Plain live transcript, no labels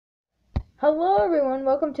Hello everyone,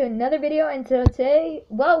 welcome to another video, and so today,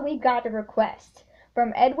 well, we got a request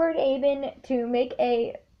from Edward Avon to make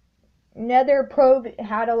another pro,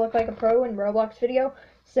 how to look like a pro in Roblox video.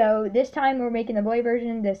 So this time we're making the boy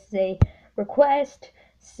version. This is a request.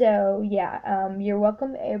 So yeah, you're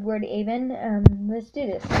welcome, Edward Avon. Let's do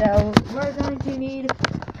this. So we're going to need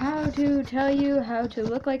how to tell you how to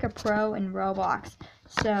look like a pro in Roblox.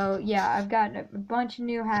 So yeah, I've got a bunch of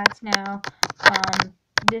new hats now.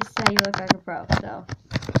 This is how you look like a pro, so,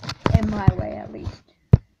 in my way at least.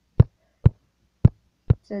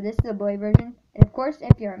 So this is a boy version, and of course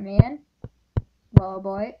if you're a man, well, a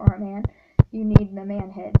boy or a man, you need the man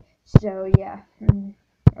head. So yeah,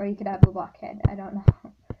 or you could have a blockhead, I don't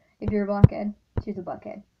know. If you're a blockhead, choose a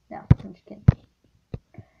blockhead. No, I'm just kidding.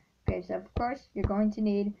 Okay, so of course you're going to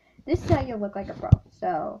need, this is how you look like a pro.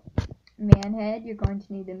 So, man head, you're going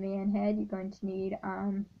to need the man head, you're going to need,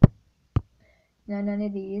 none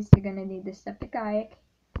of these, you're going to need the Septicaic.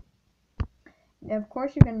 Of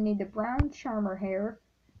course, you're going to need the brown charmer hair.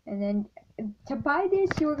 And then, to buy this,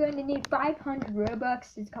 you're going to need 500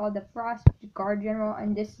 Robux. It's called the Frost Guard General,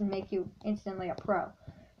 and this will make you instantly a pro.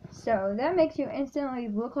 So, that makes you instantly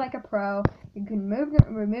look like a pro. You can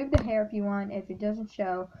remove the hair if you want, if it doesn't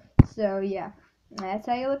show. So, yeah, that's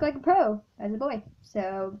how you look like a pro as a boy.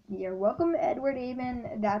 So, you're welcome, Edward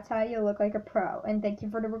Avon. That's how you look like a pro. And thank you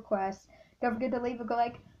for the request. Don't forget to leave a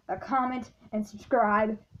like, a comment, and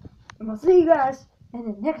subscribe. And we'll see you guys in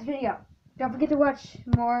the next video. Don't forget to watch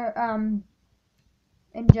more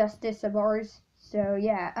Injustice of ours. So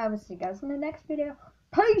yeah, I will see you guys in the next video.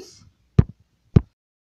 Peace!